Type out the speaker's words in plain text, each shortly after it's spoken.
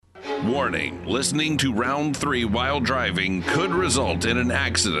Warning, listening to Round 3 while driving could result in an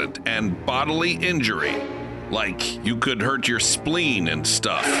accident and bodily injury. Like, you could hurt your spleen and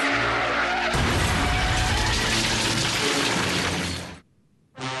stuff.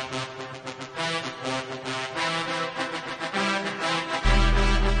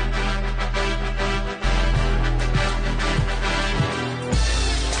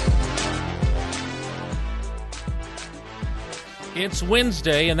 It's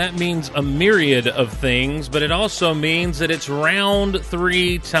Wednesday, and that means a myriad of things, but it also means that it's round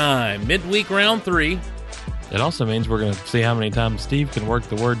 3 time. Midweek round 3. It also means we're going to see how many times Steve can work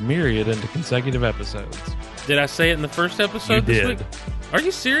the word myriad into consecutive episodes. Did I say it in the first episode You this did. week? Are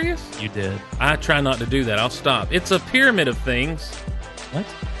you serious? You did. I try not to do that. I'll stop. It's a pyramid of things. What?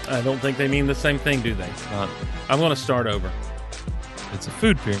 I don't think they mean the same thing, do they? I'm going to start over. It's a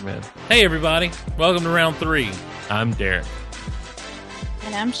food pyramid. Hey, everybody. Welcome to round 3. I'm Derek.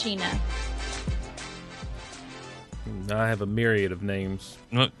 And I'm Sheena. I have a myriad of names.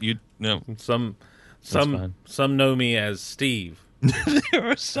 No. Some fine. know me as Steve. There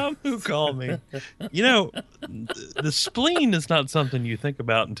are some who call me. You know, the spleen is not something you think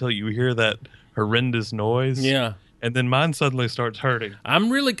about until you hear that horrendous noise. Yeah. And then mine suddenly starts hurting. I'm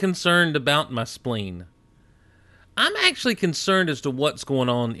really concerned about my spleen. I'm actually concerned as to what's going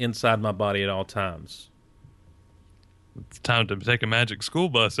on inside my body at all times. It's time to take a Magic School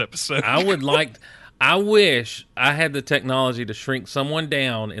Bus episode. I wish I had the technology to shrink someone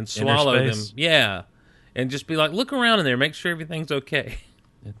down and swallow them. space. Yeah. And just be like, look around in there, make sure everything's okay.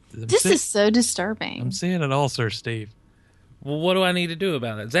 This is so disturbing. I'm seeing it all, Sir Steve. Well, what do I need to do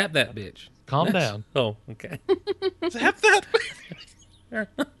about it? Zap that bitch. Calm down. Oh, okay. Zap that.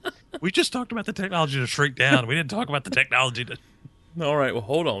 We just talked about the technology to shrink down. We didn't talk about the technology to... All right, well,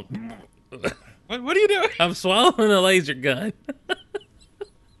 hold on. What are you doing? I'm swallowing a laser gun.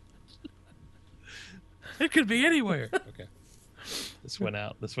 It could be anywhere. Okay. This went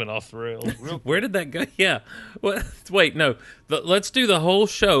out. This went off the rails. Where did that go? Yeah. Well, wait, no. Let's do the whole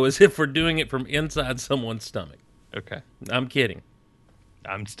show as if we're doing it from inside someone's stomach. Okay. I'm kidding.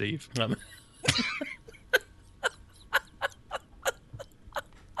 I'm Steve. No,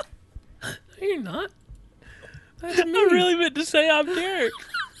 you're not. That's I me. really meant to say I'm Derek.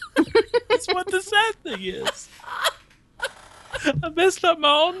 That's what the sad thing is. I messed up my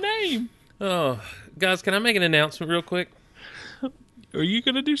own name. Oh, guys, can I make an announcement real quick? Are you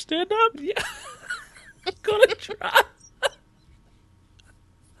going to do stand-up? Yeah. I'm going to try.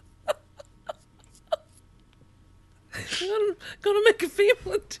 I'm going to make a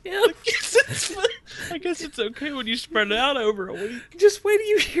feeble attempt. I guess it's okay when you spread it out over a week. Just wait till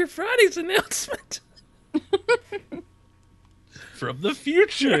you hear Friday's announcement. From the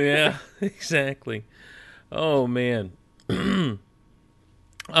future. Yeah, exactly. Oh, man. No,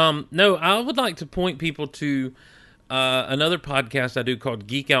 I would like to point people to another podcast I do called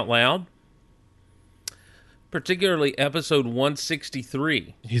Geek Out Loud, particularly episode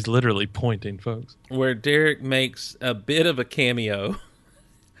 163, He's literally pointing, folks. where Derek makes a bit of a cameo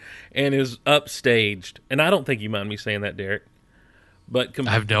and is upstaged. And I don't think you mind me saying that, Derek. But I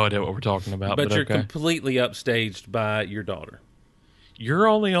have no idea what we're talking about, but you're okay. completely upstaged by your daughter. You're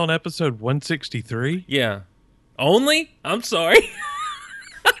only on episode 163? Yeah. Only? I'm sorry.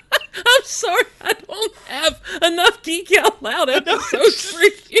 I'm sorry. I don't have enough Geek Out Loud episodes for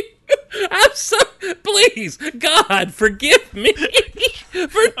you. I'm so... Please, God, forgive me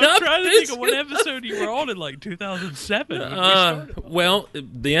for I'm not... trying to think of what episode you were on in like 2007. when we started. Well,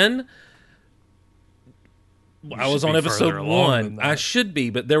 then... I was should on be episode further along 1. than that. I should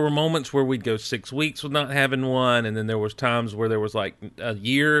be, but there were moments where we'd go 6 weeks with not having one, and then there was times where there was like a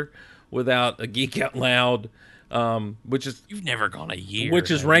year without a Geek Out Loud, which is You've never gone a year.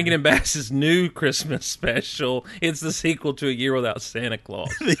 which is have Rankin you? and Bass's new Christmas special. It's the sequel to A Year Without Santa Claus.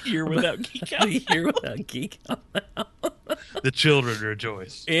 The year without Geek Out. A Year Without Geek Out. The children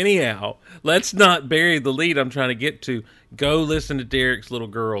rejoice. Anyhow, let's not bury the lead I'm trying to get to. Go listen to Derek's little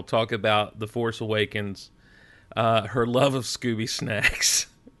girl talk about The Force Awakens, her love of Scooby snacks,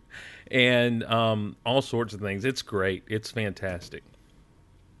 and all sorts of things. It's great. It's fantastic.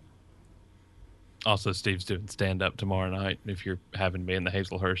 Also, Steve's doing stand-up tomorrow night if you're having to be in the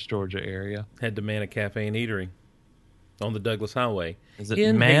Hazelhurst, Georgia area. Had to man a cafe and eatery on the Douglas Highway. Is it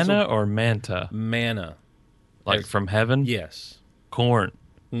In manna Hazel- or manta? Manna. Like As- from heaven? Yes. Corn.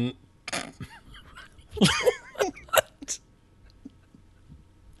 We're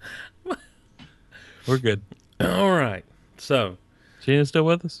good. All right. So, Sheena's still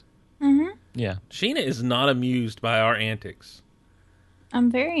with us? Mm-hmm. Yeah. Sheena is not amused by our antics.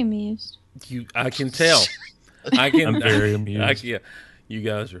 I'm very amused. I can tell. I can. I'm very amused. Yeah. You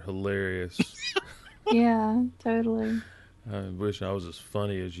guys are hilarious. Yeah, totally. I wish I was as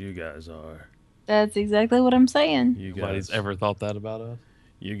funny as you guys are. That's exactly what I'm saying. You Nobody's guys ever thought that about us.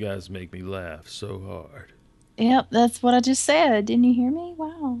 You guys make me laugh so hard. Yep, that's what I just said. Didn't you hear me?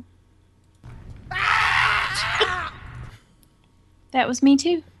 Wow. That was me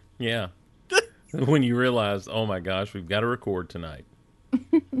too. Yeah. When you realize, oh my gosh, we've got to record tonight.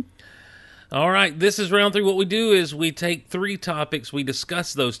 All right, this is round 3. What we do is we take 3 topics, we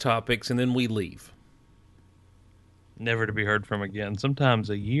discuss those topics, and then we leave. Never to be heard from again. Sometimes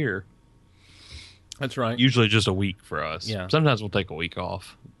a year. That's right. Usually just a week for us. Yeah. Sometimes we'll take a week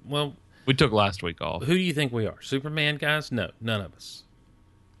off. Well, We took last week off. who do you think we are? Superman guys? No, none of us.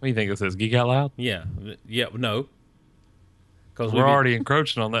 What do you think this is? Geek Out Loud? Yeah, no. Because We're already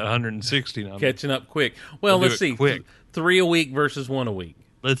encroaching on that 160 number. catching up quick. Well, We'll do let's it see. quick. 3 a week versus 1 a week.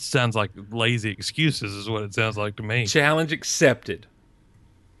 That sounds like lazy excuses is what it sounds like to me. Challenge accepted.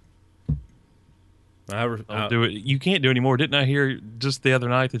 Don't do it. You can't do anymore. Didn't I hear just the other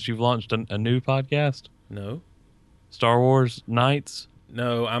night that you've launched a new podcast? No. Star Wars Nights?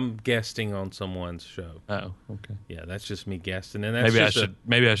 No, I'm guesting on someone's show. Oh, okay. Yeah, that's just me guesting, and that's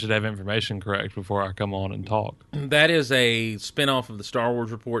Maybe I should have information correct before I come on and talk. that is a spinoff of the Star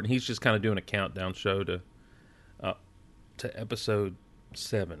Wars Report, and he's just kind of doing a countdown show to episode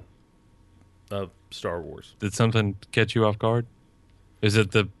 7 of Star Wars. Did something catch you off guard? Is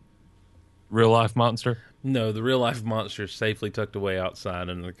it the real life monster? No, the real life monster is safely tucked away outside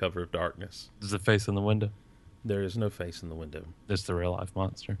under the cover of darkness. Is the face in the window? There is no face in the window. It's the real life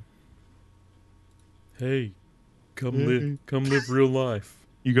monster. Hey, come live real life.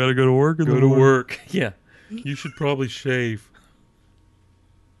 You got to go to work. Go to work. Yeah, you should probably shave.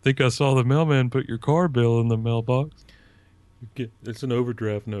 Think I saw the mailman put your car bill in the mailbox. It's an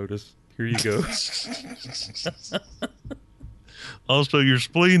overdraft notice. Here you go. Also, your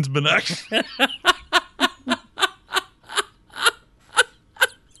spleen's been acting.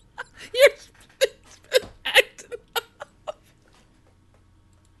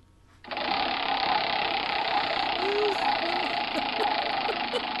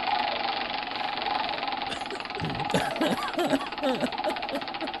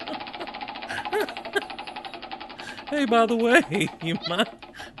 Hey, by the way, you might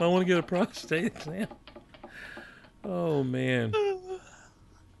want to get a prostate exam. Oh, man.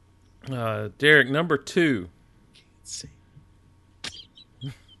 Derek, number 2. See.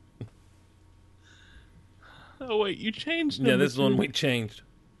 Oh, wait, you changed Yeah, number this is one 2. we changed.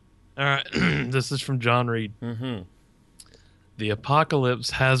 All right, this is from John Reed. Mm-hmm. The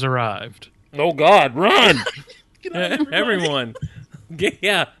apocalypse has arrived. Oh, God, run! Get out, everybody. Everyone.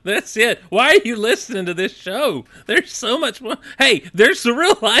 Yeah, that's it. Why are you listening to this show? There's so much more. Hey, there's the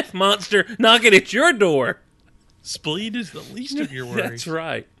real life monster knocking at your door. Spleen is the least of your worries. That's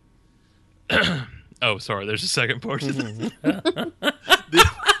right. Oh, sorry. There's a second part to this.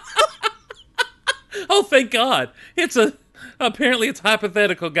 Oh, thank God. Apparently it's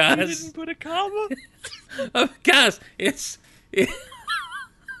hypothetical, You guys. didn't put a comma? Guys,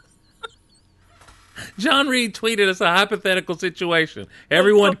 John Reed tweeted us a hypothetical situation.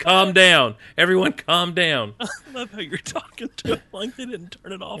 Everyone calm down. Everyone calm down. I love how you're talking to them like they didn't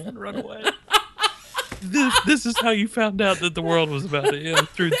turn it off and run away. This is how you found out that the world was about to end,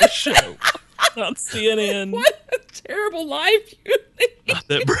 through this show. On CNN. What a terrible life you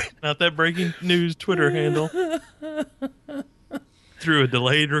lead. Not that breaking news Twitter handle. Through a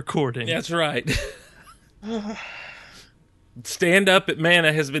delayed recording. That's right. Stand Up at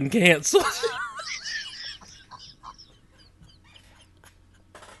Mana has been canceled.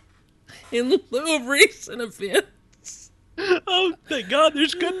 In lieu of recent events. Oh, thank God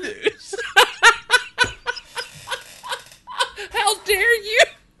there's good news. How dare you?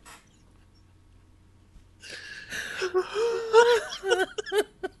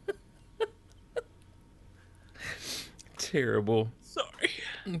 Terrible. Sorry.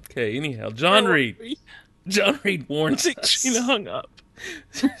 Okay, anyhow, John Reed warns us. Sheena hung up.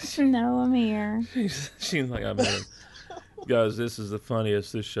 No, I'm here. She's like, I'm in. Guys, this is the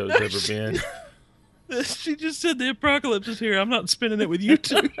funniest this show's ever been. She just said the apocalypse is here. I'm not spinning it with you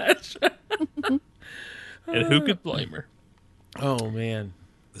two. That's right. And who could blame her? Oh, man.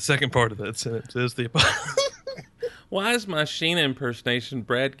 The second part of that sentence is the apocalypse. Why is my Sheena impersonation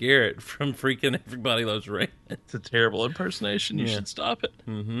Brad Garrett from freaking Everybody Loves Raymond? It's a terrible impersonation. You Yeah. should stop it.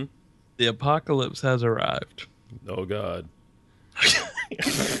 Mm-hmm. The apocalypse has arrived. Oh, God.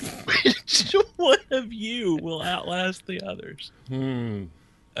 Which one of you will outlast the others?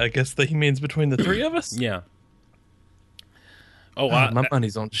 I guess that he means between the three of us? Yeah. Oh, My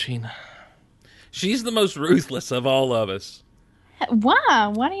money's on Sheena. she's the most ruthless of all of us.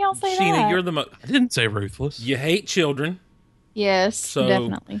 Why? Why do y'all say Sheena, that? you're the I didn't say ruthless. you hate children. Yes, So-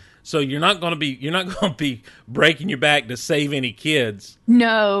 definitely. So you're not going to be breaking your back to save any kids.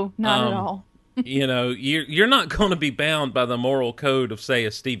 No, not at Um, all. You're not going to be bound by the moral code of, say,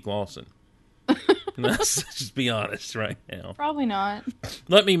 a Steve Lawson. Let's just be honest right now. Probably not.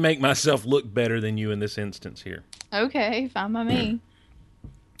 Let me make myself look better than you in this instance here. Okay, fine by me.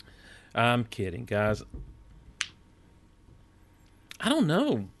 I'm kidding, guys. I don't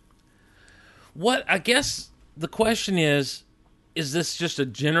know. What I guess the question is this just a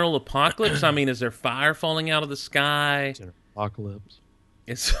general apocalypse? I mean, is there fire falling out of the sky? Apocalypse.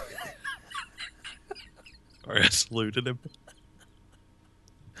 It's Or I saluted him.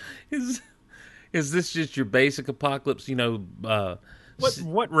 is this just your basic apocalypse?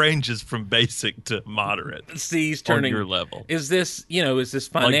 What ranges from basic to moderate Seas on turning your level? Is this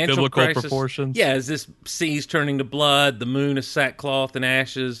financial biblical crisis? proportions? Yeah, is this seas turning to blood? The moon is sackcloth and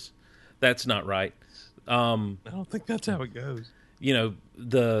ashes? That's not right. I don't think that's how it goes.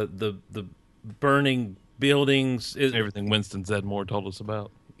 The burning buildings. Everything Winston Zedmore told us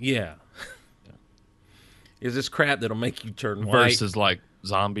about. Yeah. Is this crap that'll make you turn white? Versus like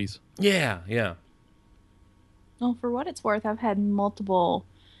zombies. Yeah. Well, for what it's worth, I've had multiple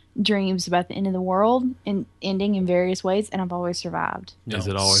dreams about the end of the world and ending in various ways, and I've always survived. No. Is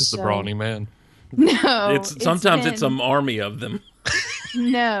it always the So- brawny man? No, Sometimes been- it's an army of them.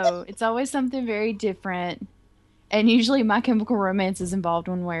 No, it's always something very different, and usually My Chemical Romance is involved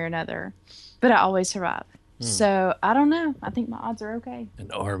one way or another, but I always survive. So I don't know. I think my odds are okay.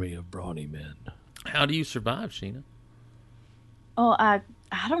 An army of brawny men. How do you survive, Sheena? Oh, I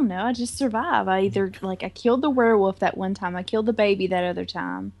don't know. I just survive. I either I killed the werewolf that one time. I killed the baby that other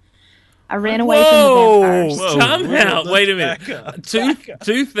time. I ran away from the vampires. Whoa. Time out. Let's Wait a minute. back up.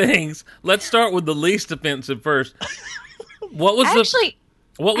 Two things. Let's start with the least offensive first. What was Actually,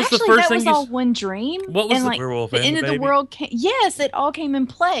 the first that thing was you all one dream. What was and, the werewolf the and end the of the baby? world came. Yes, it all came in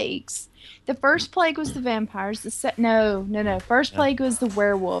plagues. The first plague was the vampires. No. First plague was the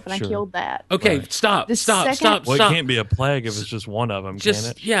werewolf, and Sure. I killed that. Okay, Right. stop. The second- Well, it can't be a plague if it's just one of them, can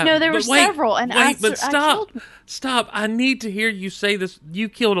Just it? yeah. No, there but were wait, several, and wait, but I stop. killed Stop. I need to hear you say this. You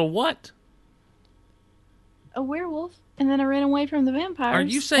killed a what? a werewolf, and then I ran away from the vampires. Are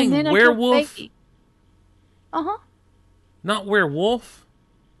you saying and then I killed the werewolf? baby. Uh-huh. Not werewolf?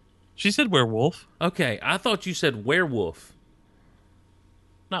 She said werewolf, Okay, I thought you said werewolf.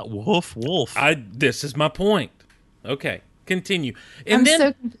 not wolf. Wolf. This is my point. Okay, continue. And I'm then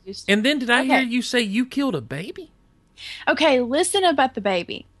so confused. and then did I hear Okay. you say you killed a baby? Okay, listen about the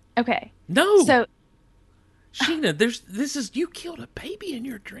baby. Okay, No. so Sheena, you killed a baby in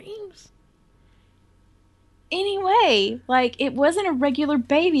your dreams. anyway, it wasn't a regular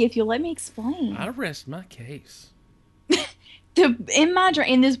baby. If you'll let me explain. I rest my case.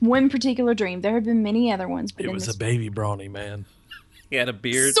 In this one particular dream, there have been many other ones, but It in was this a baby brawny man. He had a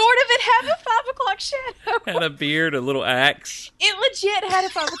beard. sort of, it had a 5 o'clock shadow. Had a beard, a little axe. It legit had a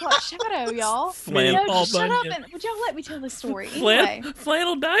 5 o'clock shadow, y'all. Flannel No, just shut up bunyan. and would y'all let me tell this story? Anyway,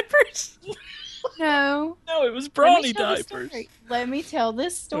 Flannel diapers. no. No, it was Let brawny me tell this diapers. story. Let me tell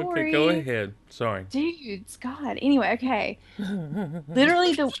this story. Okay, go ahead. Sorry. Dudes, God. Anyway, okay.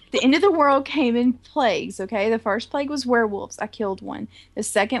 Literally, the end of the world came in plagues, okay? The first plague was werewolves. I killed one. The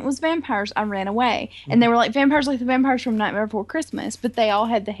second was vampires. I ran away. And they were vampires like the vampires from Nightmare Before Christmas, but they all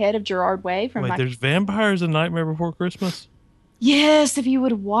had the head of Gerard Way from Wait, there's vampires in Nightmare Before Christmas? Yes, if you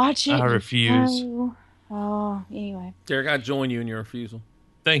would watch it. I you'd refuse. know. Oh, anyway. Derek, I join you in your refusal.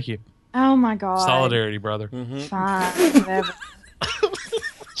 Thank you. Oh, my God. Solidarity, brother. Fine, whatever.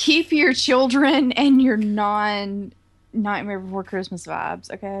 Keep your children and your Nightmare Before Christmas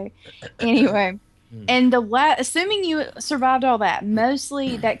vibes, okay? Anyway, and assuming you survived all that,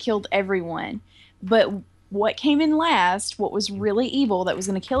 mostly that killed everyone. But what came in last, what was really evil that was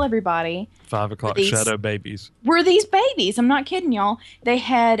going to kill everybody, 5 o'clock These- shadow babies. were these babies. I'm not kidding y'all. They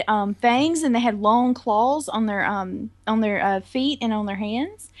had fangs and they had long claws on their feet and on their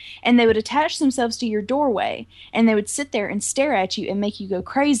hands, and they would attach themselves to your doorway, and they would sit there and stare at you and make you go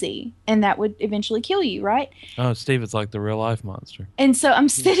crazy, and that would eventually kill you, right? Oh, Steve, it's like the real life monster. And so I'm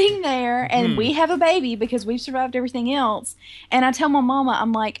sitting there, and we have a baby because we've survived everything else. And I tell my mama,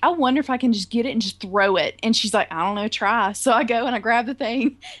 I'm like, I wonder if I can just get it and just throw it. And she's like, I don't know, try. So I go and I grab the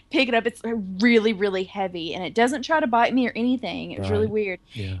thing, pick it up. It's really, really heavy, and it doesn't try to bite me or anything. It was really Right. weird,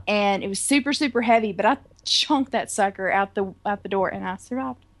 Yeah. and it was super, super heavy. But I chunked that sucker out the door, and I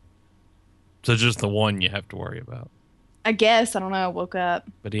survived. So just the one you have to worry about. I guess I don't know. I woke up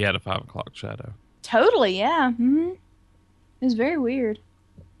But he had a 5 o'clock shadow. totally. Yeah. It was very weird.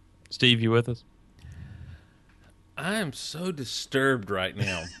 Steve, you with us? I am so disturbed right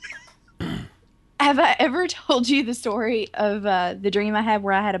now. Have I ever told you the story of the dream I had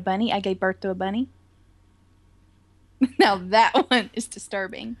where I had a bunny? I gave birth to a bunny. Now that one is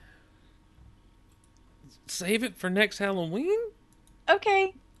disturbing. Save it for next Halloween?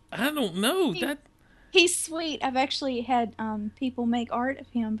 Okay. I don't know. He's sweet. I've actually had people make art of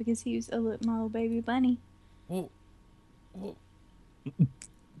him because he was my little baby bunny. Well,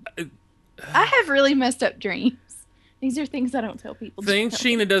 I have really messed up dreams. These are things I don't tell people. things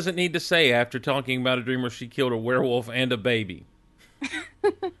Sheena doesn't need to say after talking about a dream where she killed a werewolf and a baby.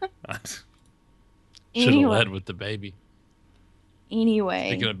 Should have Anyway, led with the baby. anyway.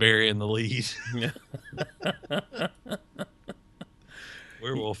 Thinking of burying the lead.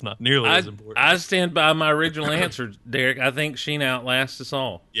 Werewolf, not nearly as important. I stand by my original answer, Derek. I think Sheena outlasts us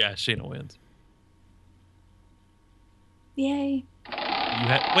all. Yeah, Sheena wins. Yay.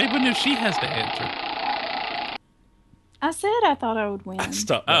 Wait, but no, she has to answer. I said I thought I would win. I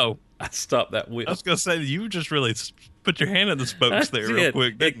stopped that wheel. I was going to say, you just really put your hand in the spokes there real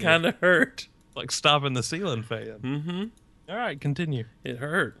quick. It kind of hurt. Like stopping the ceiling fan. Mm-hmm. All right, continue. It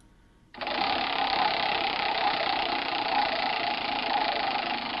hurt.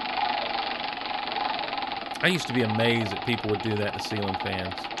 I used to be amazed that people would do that to ceiling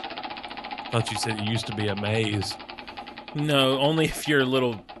fans. Thought you said it used to be a maze. No, only if you're a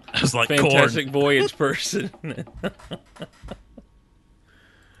little I was like Fantastic corn. Voyage person.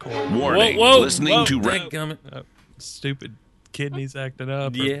 Warning, Whoa, listening to dadgummit. Stupid kidneys acting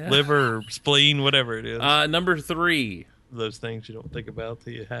up, or Yeah. liver, or spleen, whatever it is. Number 3. Those things you don't think about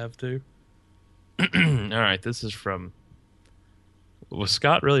till you have to. All right, this is from... Was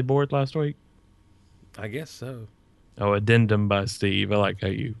Scott really bored last week? I guess so. Oh, addendum by Steve. I like how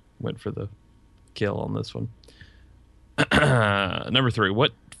you went for the kill on this one. Number 3.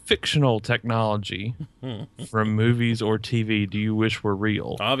 What fictional technology from movies or TV do you wish were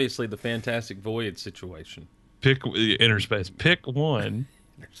real? Obviously, the Fantastic Voyage situation. Pick Interspace. Pick one.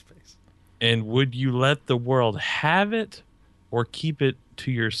 Interspace. And would you let the world have it or keep it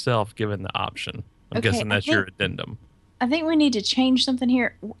to yourself given the option? I'm Okay, guessing that's your addendum. I think we need to change something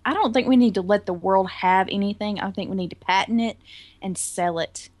here. I don't think we need to let the world have anything. I think we need to patent it and sell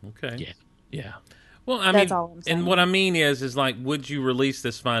it. Okay. Yeah. Yeah. Well, I That's mean, all I'm saying. and what I mean is like, would you release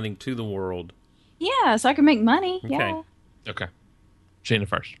this finding to the world? Yeah, so I can make money. Okay. Yeah. Okay. Sheena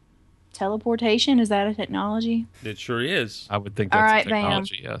first. Teleportation, is that a technology? It sure is. I would think All that's right, a bam.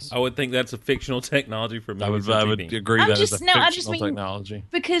 technology, yes. I would think that's a fictional technology for movies I and would TV. agree I'm that just- is a no, fictional I just mean- technology.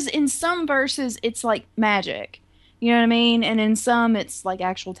 Because in some verses it's like magic. You know what I mean? And in some it's like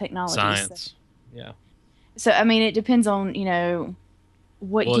actual technology. Science. Yeah. So I mean it depends on,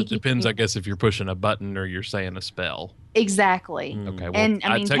 what Well, you it depends, I guess, if you're pushing a button or you're saying a spell. Exactly. Okay, well, And,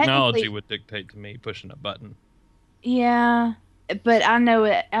 I mean, technology technically- would dictate to me pushing a button. Yeah. But I know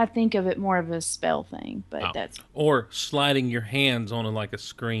it I think of it more of a spell thing, but Oh. that's Or sliding your hands on like a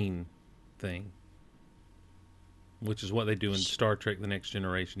screen thing, which is what they do in Star Trek: The Next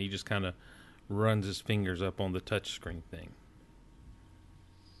Generation. He just kind of runs his fingers up on the touch screen thing.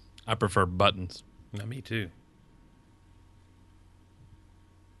 I prefer buttons. Now, me too.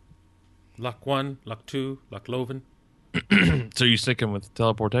 Lock 1, Lock 2, Lock Loven. So you sticking with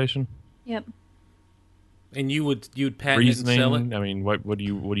teleportation? Yep. And you'd patent it and sell it? Reasoning? I mean, what do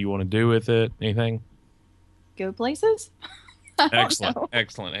you want to do with it? Anything? Go places? I don't Excellent. know.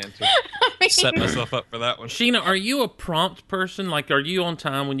 Excellent answer. I mean, Set myself up for that one. Sheena, are you a prompt person? Like, are you on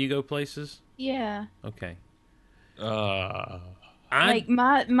time when you go places? yeah. Okay. Uh, Like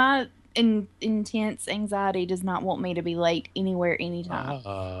my intense anxiety does not want me to be late anywhere anytime.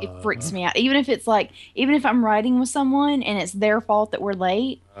 It freaks me out. Even if I'm riding with someone and it's their fault that we're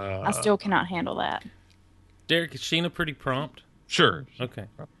late, I still cannot handle that. Derek, is Sheena pretty prompt? Sure. Okay.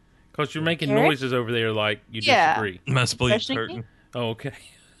 Because you're making Derek? noises over there like you Yeah. disagree. My spleen's Especially hurting. me. Oh, okay.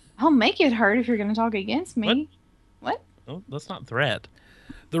 I'll make it hurt if you're going to talk against me. What? Oh, that's not threat.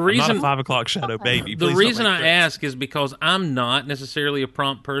 The I'm reason not a 5 o'clock shadow baby. the Please don't reason make I threats. ask is because I'm not necessarily a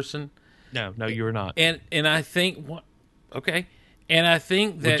prompt person, No, you were not. and I think okay, and I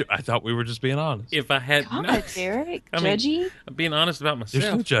think that I thought we were just being honest. if I had God, Derek. I mean, Judgy? I'm being honest about There's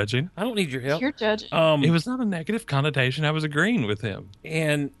no myself. judging. I don't need your help. You're judging. It was not a negative connotation. I was agreeing with him.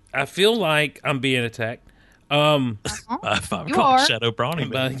 And I feel like I'm being attacked. By 5 You o'clock are. shadow brawny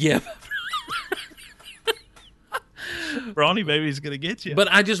baby. Yeah, Brawny baby's gonna get you. but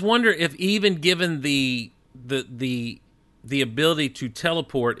I just wonder if even given the ability to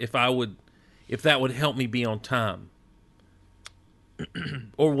teleport, if that would help me be on time.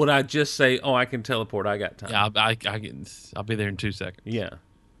 Or would I just say, "Oh, I can teleport. I got time." yeah, I'll be there in 2 seconds. Yeah.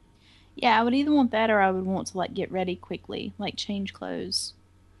 Yeah, I would either want that or I would want to like get ready quickly, like change clothes,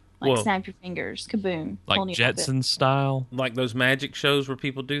 like Well- snap your fingers, kaboom, Like whole new outfit. Jetson style. Like those magic shows where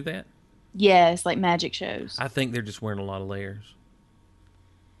people do that. Yes, like magic shows. I think they're just wearing a lot of layers.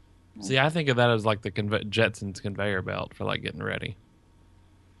 See, I think of that as like the Jetsons conveyor belt for like getting ready.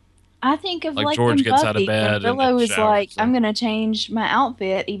 I think of Like like George when gets out of Buffy, bed when and Willow was showers, like, so- "I'm gonna change my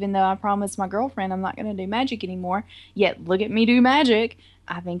outfit, even though I promised my girlfriend I'm not gonna do magic anymore." Yet look at me do magic.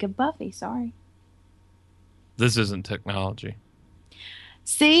 I think of Buffy. Sorry. This isn't technology.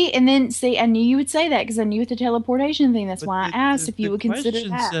 See, and then see, I knew you would say that because I knew with the teleportation thing. That's why I asked if you would consider The that.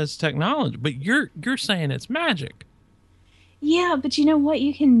 question says technology, but you're saying it's magic. Yeah, but you know what?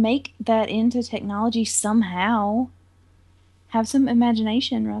 You can make that into technology somehow. Have some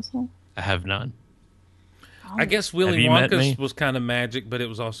imagination, Russell. I have none. I guess Willy Have you met me? Wonka's was kind of magic, but it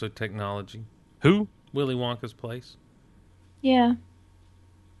was also technology. Who? Willy Wonka's place, Yeah.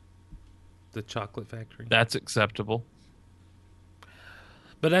 the chocolate factory. That's acceptable.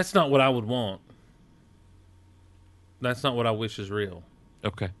 But that's not what I would want. That's not what I wish is real.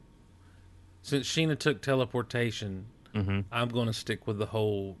 Okay. Since Sheena took teleportation, Mm-hmm. I'm going to stick with the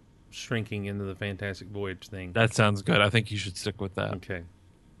whole shrinking into the Fantastic Voyage thing. That sounds good. I think you should stick with that. Okay.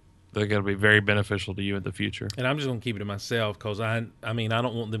 They're going to be very beneficial to you in the future. And I'm just going to keep it to myself because I mean, I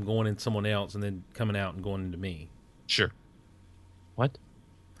don't want them going in someone else and then coming out and going into me. Sure. What?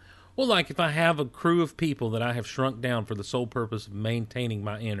 Well, like if I have a crew of people that I have shrunk down for the sole purpose of maintaining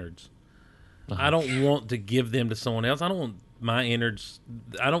my innards, I don't want to give them to someone else. I don't want my innards.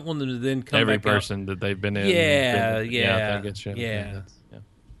 I don't want them to then come Every back out. person that they've been in. Yeah, been- yeah, I get you. yeah. that's- yeah.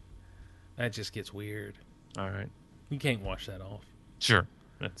 That just gets weird. All right. You can't wash that off. Sure.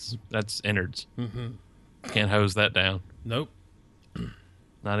 That's innards. Mm-hmm. Can't hose that down. Nope.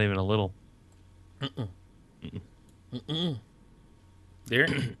 Not even a little.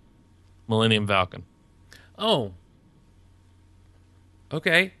 Derek? Millennium Falcon. Oh.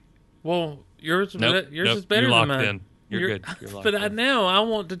 Okay. Well, yours Nope. yours nope. is better You're than locked mine. in. You're good. You're locked But in. now I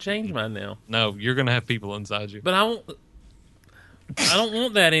want to change mine now. No, you're going to have people inside you. But I don't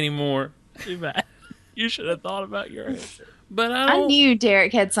want that anymore. You should have thought about your answer. But I I don't. knew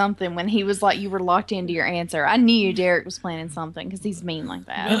Derek had something when he was like, you were locked into your answer. I knew Derek was planning something because he's mean like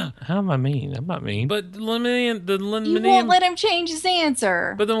that. How am I mean? I'm not mean. But the You won't Millennium, let him change his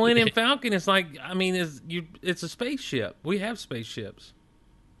answer. but the Millennium Falcon is like, I mean, it's a spaceship. We have spaceships.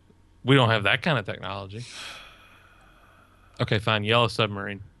 We don't have that kind of technology. Okay, fine. Yellow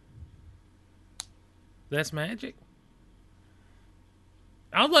Submarine. That's magic.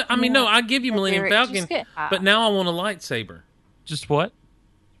 I'll give you Millennium Derek, just Falcon, get high. but now I want a lightsaber. Just what?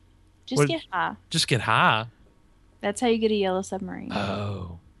 Just what- get high. Just get high. That's how you get a yellow submarine.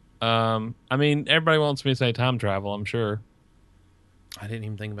 Oh. I mean, everybody wants me to say time travel, I'm sure. I didn't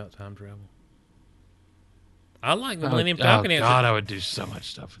even think about time travel. I like the Millennium Oh, Falcon answer. God, I would do so much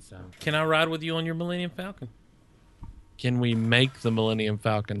stuff with them. Can I ride with you on your Millennium Falcon? Can we make the Millennium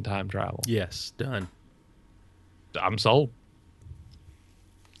Falcon time travel? Yes, done. I'm sold.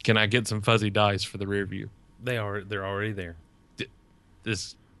 Can I get some fuzzy dice for the rear view? They're already there.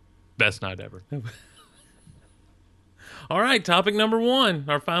 This best night ever. All right, topic number 1,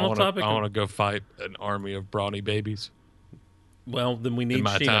 our final topic. I want to go fight an army of brawny babies Well, then we need in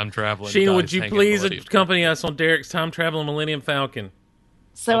my Sheena. time traveling. Sheena, would dice you hanging please Millennium accompany us on Derek's time traveling Millennium Falcon?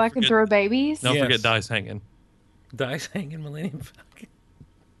 So don't I can forget- throw babies? Don't Yes. forget dice hanging. Dice hanging Millennium Falcon.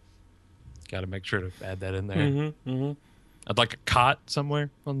 Got to make sure to add that in there. Mm-hmm. I'd like a cot somewhere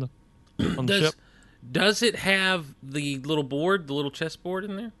on the ship. Does it have the little board, the little chessboard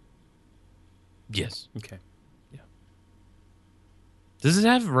in there? Yes. Okay. Does it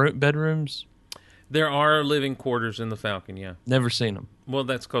have bedrooms? There are living quarters in the Falcon, yeah. Never seen them. Well,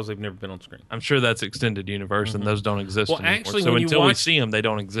 that's because they've never been on screen. I'm sure that's extended universe, and those don't exist Well, anymore. actually, so when you until we watch- see them, they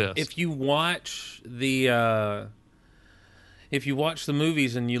don't exist. If you watch the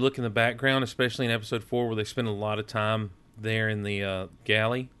movies and you look in the background, especially in episode 4 where they spend a lot of time there in the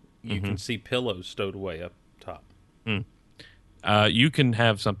galley, you can see pillows stowed away up top. You can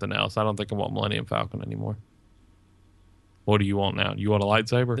have something else. I don't think I want Millennium Falcon anymore. What do you want now? You want a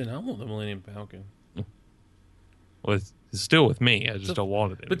lightsaber? Then I want the Millennium Falcon. Well, it's still with me. I just don't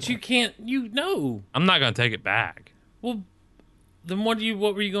want it anymore. But you can't, I'm not going to take it back. Well, then what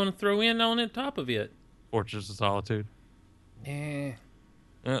were you going to throw in on the top of it? Fortress of Solitude. Eh,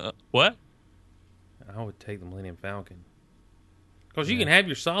 What? I would take the Millennium Falcon. Because you can have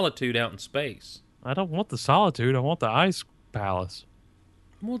your solitude out in space. I don't want the Solitude. I want the Ice Palace.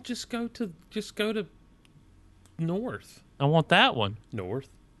 Well, just go to north. I want that one. North?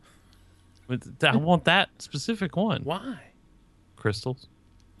 But I want that specific one. Why? Crystals.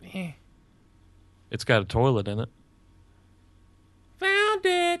 Eh. It's got a toilet in it. Found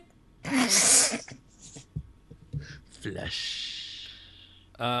it. Flush.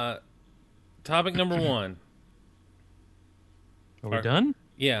 Topic number 1. Are we done?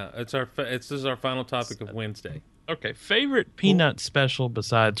 Yeah, this is our final topic of Wednesday. Okay. Favorite peanut special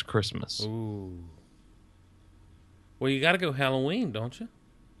besides Christmas? Ooh. Well, you got to go Halloween, don't you?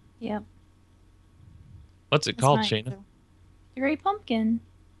 Yep. What's it That's called, mine, Sheena? too. The Great Pumpkin.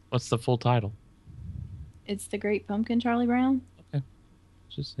 What's the full title? It's The Great Pumpkin, Charlie Brown.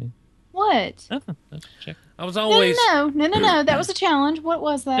 Just see. What? Nothing. Let's check. I was always No. That was a challenge. What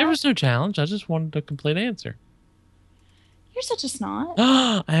was that? There was no challenge. I just wanted a complete answer. You're such a snot.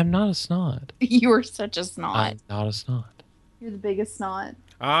 I am not a snot. You are such a snot. I'm not a snot. You're the biggest snot.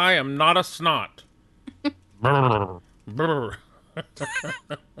 I am not a snot. Brr.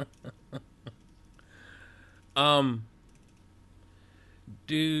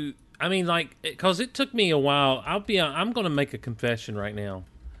 Because it took me a while. I'm going to make a confession right now.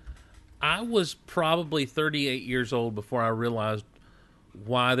 I was probably 38 years old before I realized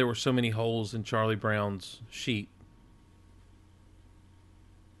why there were so many holes in Charlie Brown's sheet.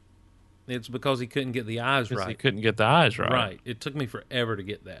 It's because he couldn't get the eyes right. He couldn't get the eyes right. Right. It took me forever to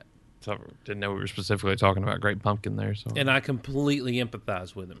get that. So didn't know we were specifically talking about Great Pumpkin there. So And I completely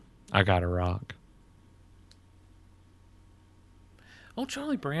empathize with him. I got a rock. Oh,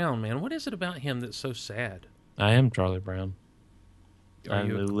 Charlie Brown, man. What is it about him that's so sad? I am Charlie Brown. Are I'm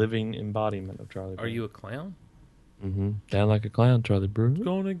you the living embodiment of Charlie Brown. Are you a clown? Mm-hmm. Down like a clown, Charlie Brown.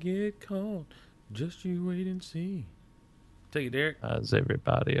 Gonna get caught. Just you wait and see. Take it, Derek. Is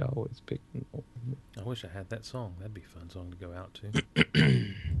everybody always picking on me? I wish I had that song. That'd be a fun song to go out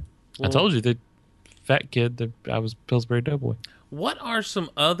to. I told you, the fat kid, I was Pillsbury Doughboy. What are some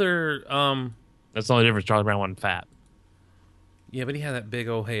other... That's the only difference. Charlie Brown wasn't fat. Yeah, but he had that big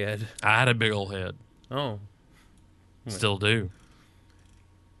old head. I had a big old head. Oh. Still do.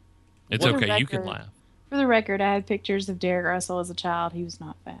 It's For the okay. You can record- laugh. For the record, I had pictures of Derek Russell as a child. He was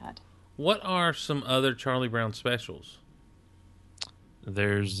not fat. What are some other Charlie Brown specials?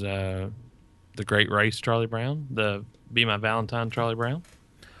 There's the Great Race Charlie Brown, the Be My Valentine Charlie Brown.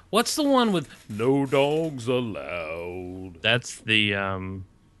 What's the one with no dogs allowed? That's the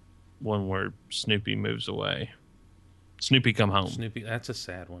one where Snoopy moves away. Snoopy come home. Snoopy, that's a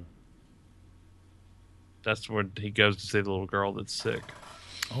sad one. That's where he goes to see the little girl that's sick.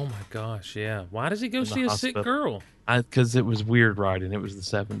 Oh my gosh, yeah. Why does he go In the see a sick hospital. girl? Because it was weird writing. It was the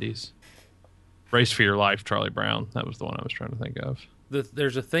 70s. Race for Your Life, Charlie Brown. That was the one I was trying to think of.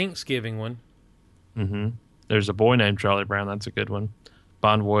 There's a Thanksgiving one. Mm-hmm. There's a boy named Charlie Brown. That's a good one.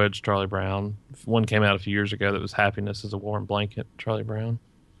 Bon Voyage, Charlie Brown. One came out a few years ago that was Happiness is a Warm Blanket, Charlie Brown.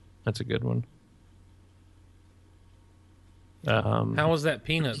 That's a good one. How was that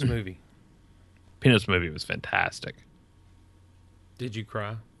Peanuts movie? Peanuts movie was fantastic. Did you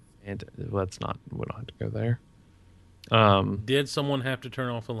cry? And we don't have to go there. Did someone have to turn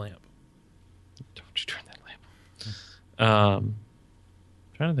off the lamp? Don't you turn that lamp.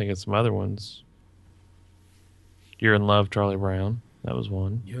 Trying to think of some other ones. You're in Love, Charlie Brown. That was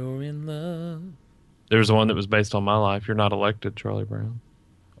one. You're in love. There was one that was based on my life. You're Not Elected, Charlie Brown.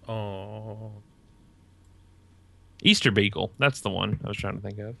 Oh. Easter Beagle. That's the one I was trying to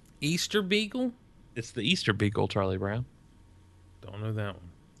think of. Easter Beagle? It's the Easter Beagle, Charlie Brown. Don't know that one.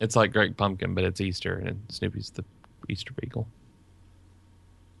 It's like Great Pumpkin, but it's Easter, and Snoopy's the Easter Beagle.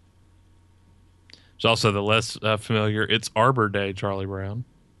 There's also the less familiar It's Arbor Day, Charlie Brown.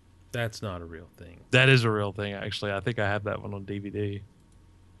 That's not a real thing. That is a real thing, actually. I think I have that one on DVD.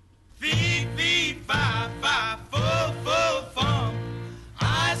 Fee, fee, fi, fi, fo, fo, fum.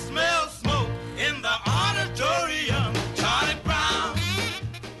 I smell smoke in the auditorium. Charlie Brown.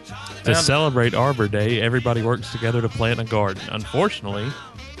 To celebrate Arbor Day, everybody works together to plant a garden. Unfortunately,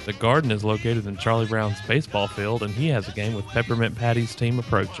 the garden is located in Charlie Brown's baseball field, and he has a game with Peppermint Patty's team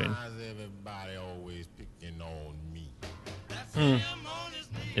approaching. Why is everybody always picking on me?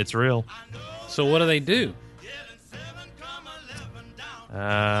 It's real. So what do they do?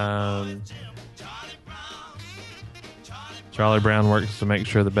 Charlie Brown works to make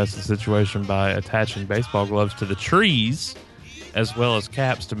sure the best of the situation by attaching baseball gloves to the trees, as well as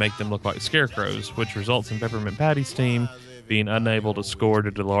caps to make them look like scarecrows, which results in Peppermint Patty's team being unable to score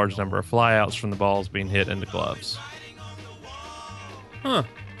due to the large number of flyouts from the balls being hit into gloves. Huh.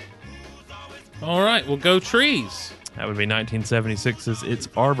 All right, well, go trees. That would be 1976's It's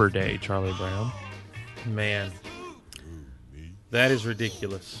Arbor Day, Charlie Brown. Man, that is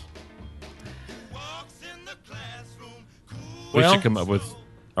ridiculous. We Well- should come up with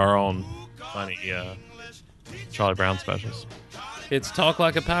our own funny Charlie Brown specials. It's Talk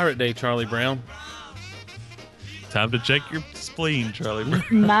Like a Pirate Day, Charlie Brown. Time to check your spleen, Charlie Brown.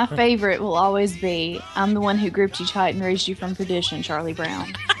 My favorite will always be I'm the one who gripped you tight and raised you from perdition, Charlie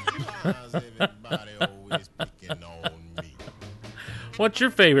Brown. What's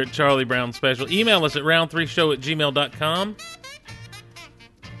your favorite Charlie Brown special? Email us at round3show@gmail.com.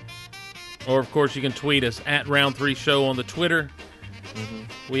 Or, of course, you can tweet us at round3show on the Twitter.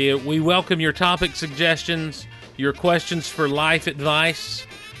 We welcome your topic suggestions, your questions for life advice.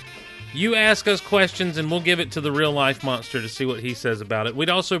 You ask us questions, and we'll give it to the real-life monster to see what he says about it. We'd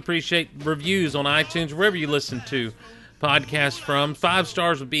also appreciate reviews on iTunes, wherever you listen to podcasts from. 5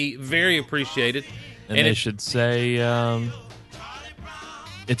 stars would be very appreciated. And they should say,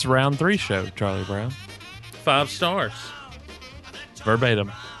 it's Round 3 Show, Charlie Brown. 5 stars.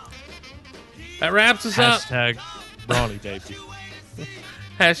 Verbatim. That wraps us up. Hashtag Brawny Baby.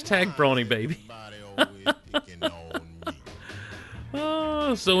 Hashtag Brawny Baby.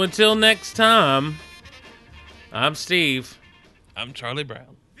 So until next time, I'm Steve. I'm Charlie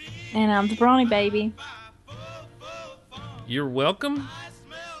Brown. And I'm the Brawny Baby. You're welcome.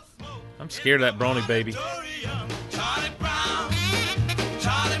 I'm scared of that Brawny Baby. Charlie Brown,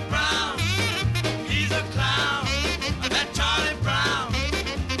 Charlie Brown, he's a clown. That Charlie Brown,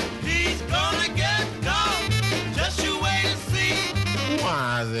 he's gonna get gone. Just you wait and see.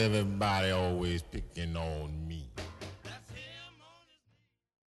 Why is everybody always picking on me?